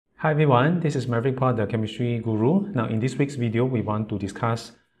Hi everyone, this is Maverick Pa, the chemistry guru. Now in this week's video, we want to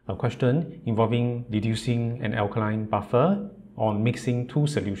discuss a question involving deducing an alkaline buffer on mixing two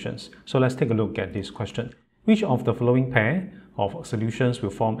solutions. So let's take a look at this question. Which of the following pair of solutions will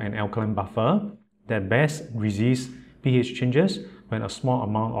form an alkaline buffer that best resists pH changes when a small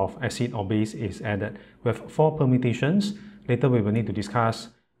amount of acid or base is added? We have four permutations. Later we will need to discuss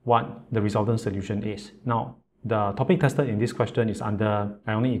what the resultant solution is. Now, the topic tested in this question is under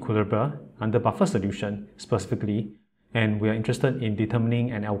ionic equilibrium, under buffer solution specifically, and we are interested in determining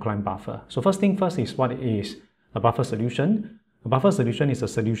an alkaline buffer. So first thing first is what is a buffer solution. A buffer solution is a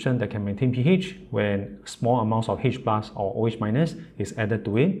solution that can maintain pH when small amounts of H plus or OH minus is added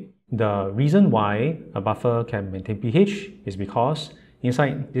to it. The reason why a buffer can maintain pH is because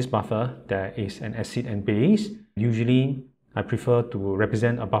inside this buffer there is an acid and base. Usually I prefer to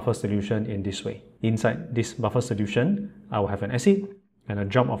represent a buffer solution in this way. Inside this buffer solution, I will have an acid, and the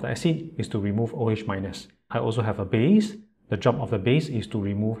job of the acid is to remove OH minus. I also have a base. The job of the base is to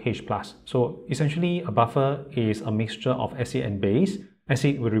remove H plus. So essentially, a buffer is a mixture of acid and base.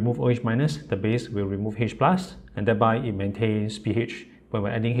 Acid will remove OH minus, the base will remove H plus, and thereby it maintains pH when we're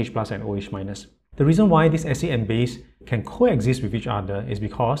adding H plus and OH minus. The reason why this acid and base can coexist with each other is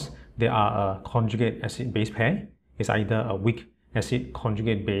because they are a conjugate acid-base pair. Is either a weak acid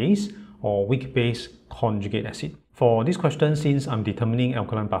conjugate base or weak base conjugate acid. For this question, since I'm determining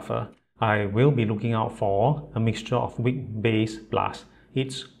alkaline buffer, I will be looking out for a mixture of weak base plus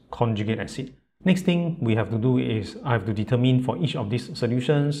its conjugate acid. Next thing we have to do is I have to determine for each of these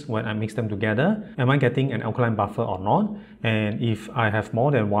solutions when I mix them together, am I getting an alkaline buffer or not? And if I have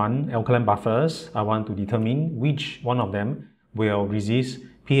more than one alkaline buffers, I want to determine which one of them will resist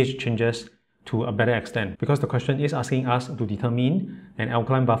pH changes to a better extent, because the question is asking us to determine an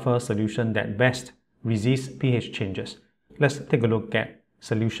alkaline buffer solution that best resists pH changes. Let's take a look at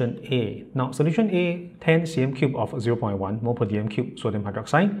solution A. Now, solution A, 10 cm³ of 0.1 mol per dm³ sodium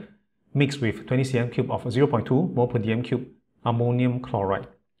hydroxide mixed with 20 cm³ of 0.2 mol per dm³ ammonium chloride.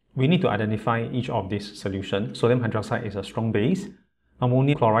 We need to identify each of these solutions. Sodium hydroxide is a strong base.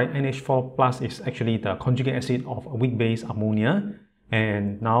 Ammonium chloride, NH4 plus, is actually the conjugate acid of a weak base ammonia.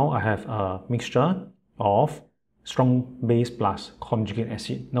 And now I have a mixture of strong base plus conjugate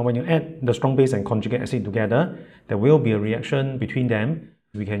acid. Now when you add the strong base and conjugate acid together, there will be a reaction between them.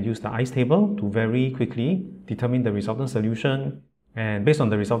 We can use the ice table to very quickly determine the resultant solution. And based on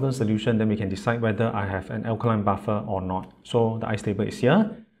the resultant solution, then we can decide whether I have an alkaline buffer or not. So the ice table is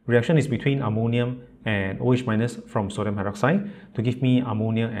here. Reaction is between ammonium and OH minus from sodium hydroxide to give me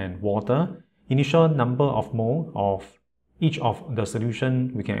ammonia and water. Initial number of mole of each of the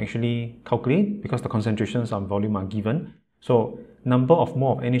solution we can actually calculate because the concentrations and volume are given. So number of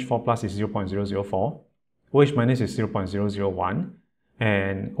mole of NH4 plus is 0.004, OH minus is 0.001,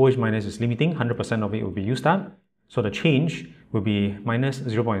 and OH minus is limiting, 100% of it will be used up. So the change will be minus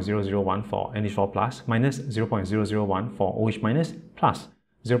 0.001 for NH4 plus, minus 0.001 for OH minus, plus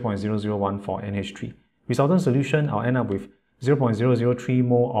 0.001 for NH3. Resultant solution, I'll end up with 0.003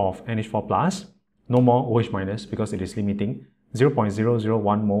 mole of NH4 plus, no more OH minus because it is limiting,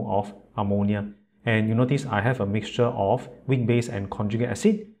 0.001 mole of ammonia. And you notice I have a mixture of weak base and conjugate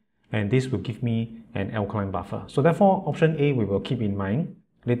acid, and this will give me an alkaline buffer. So therefore, option A we will keep in mind.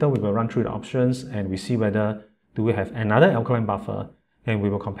 Later we will run through the options and we see whether do we have another alkaline buffer, and we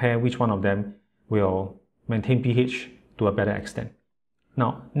will compare which one of them will maintain pH to a better extent.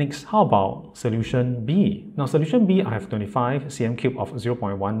 Now, next, how about solution B? Now, solution B, I have 25 cm³ of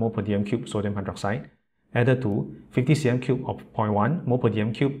 0.1 mol per dm³ sodium hydroxide added to 50 cm³ of 0.1 mol per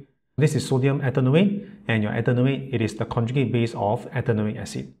dm³. This is sodium ethanoate, and your ethanoate, it is the conjugate base of ethanoic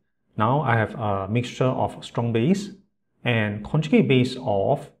acid. Now, I have a mixture of strong base and conjugate base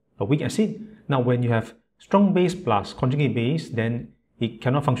of a weak acid. Now, when you have strong base plus conjugate base, then it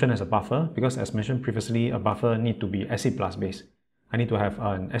cannot function as a buffer because, as mentioned previously, a buffer needs to be acid plus base. I need to have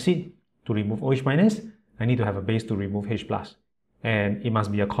an acid to remove OH minus, I need to have a base to remove H plus. And it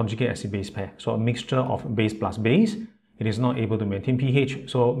must be a conjugate acid-base pair. So a mixture of base plus base, it is not able to maintain pH,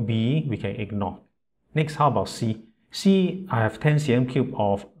 so B we can ignore. Next, how about C? C, I have 10 cm³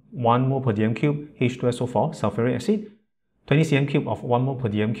 of 1 mol per dm³, H2SO4, sulfuric acid, 20 cm³ of 1 mol per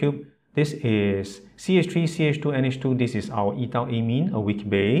dm³. This is CH3, CH2, NH2, this is our ethylamine, a weak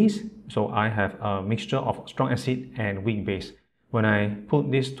base. So I have a mixture of strong acid and weak base. When I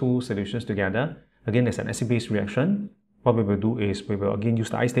put these two solutions together, again there's an acid-base reaction. What we will do is we will again use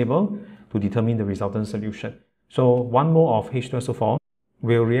the ice table to determine the resultant solution. So 1 mole of H2SO4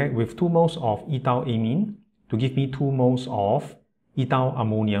 will react with 2 moles of ethylamine to give me 2 moles of ethyl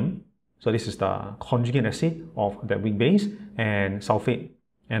ammonium. So this is the conjugate acid of that weak base, and sulfate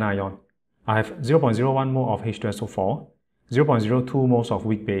anion. I have 0.01 mole of H2SO4, 0.02 moles of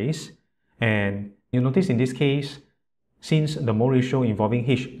weak base, and you notice in this case, since the mole ratio involving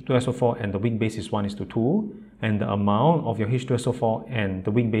H2SO4 and the weak base is 1:2, and the amount of your H2SO4 and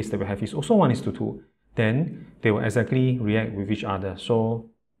the weak base that we have is also 1:2, then they will exactly react with each other. So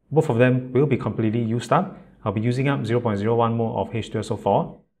both of them will be completely used up. I'll be using up 0.01 mole of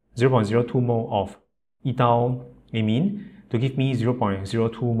H2SO4, 0.02 mole of ethyl amine to give me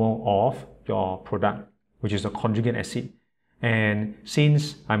 0.02 mole of your product, which is a conjugate acid. And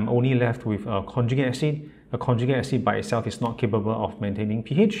since I'm only left with a conjugate acid by itself is not capable of maintaining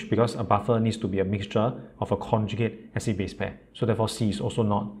pH because a buffer needs to be a mixture of a conjugate acid-base pair. So therefore C is also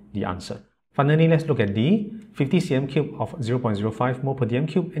not the answer. Finally, let's look at D. 50 cm cube of 0.05 mole per dm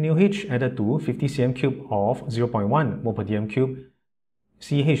cube NaOH added to 50 cm cube of 0.1 mole per dm cube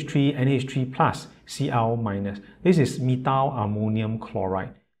CH3 NH3 plus Cl minus. This is methyl ammonium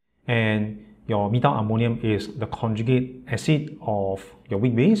chloride. And your methyl ammonium is the conjugate acid of your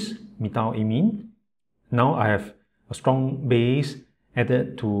weak base, methyl amine. Now I have a strong base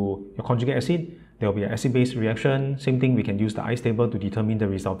added to your conjugate acid. There will be an acid-base reaction. Same thing, we can use the ice table to determine the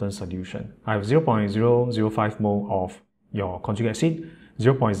resultant solution. I have 0.005 mole of your conjugate acid,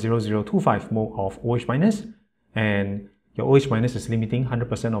 0.0025 mole of OH minus, and your OH minus is limiting,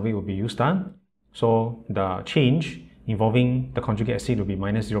 100% of it will be used up. So the change involving the conjugate acid will be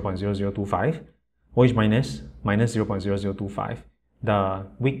minus 0.0025, OH minus minus 0.0025, the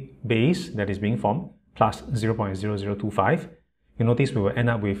weak base that is being formed plus 0.0025. You notice we will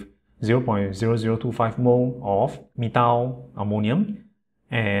end up with 0.0025 mole of methyl ammonium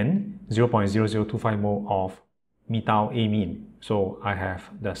and 0.0025 mole of methyl amine. So I have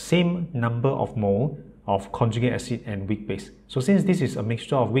the same number of mole of conjugate acid and weak base. So since this is a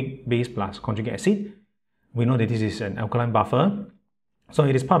mixture of weak base plus conjugate acid, we know that this is an alkaline buffer. So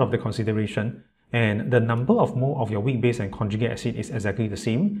it is part of the consideration. And the number of mole of your weak base and conjugate acid is exactly the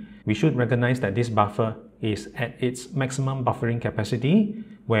same. We should recognize that this buffer is at its maximum buffering capacity,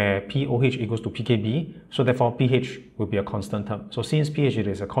 where POH equals to pKb, so therefore pH will be a constant term. So since pH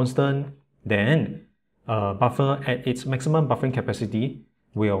is a constant, then a buffer at its maximum buffering capacity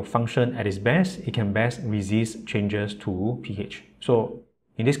will function at its best. It can best resist changes to pH. So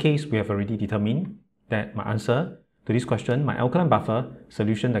in this case, we have already determined that my answer to this question, my alkaline buffer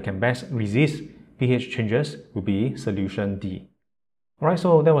solution that can best resist pH changes will be solution D. Alright,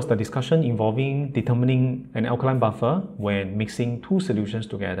 so that was the discussion involving determining an alkaline buffer when mixing two solutions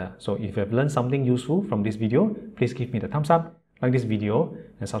together. So if you have learned something useful from this video, please give me the thumbs up, like this video,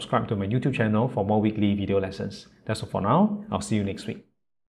 and subscribe to my YouTube channel for more weekly video lessons. That's all for now. I'll see you next week.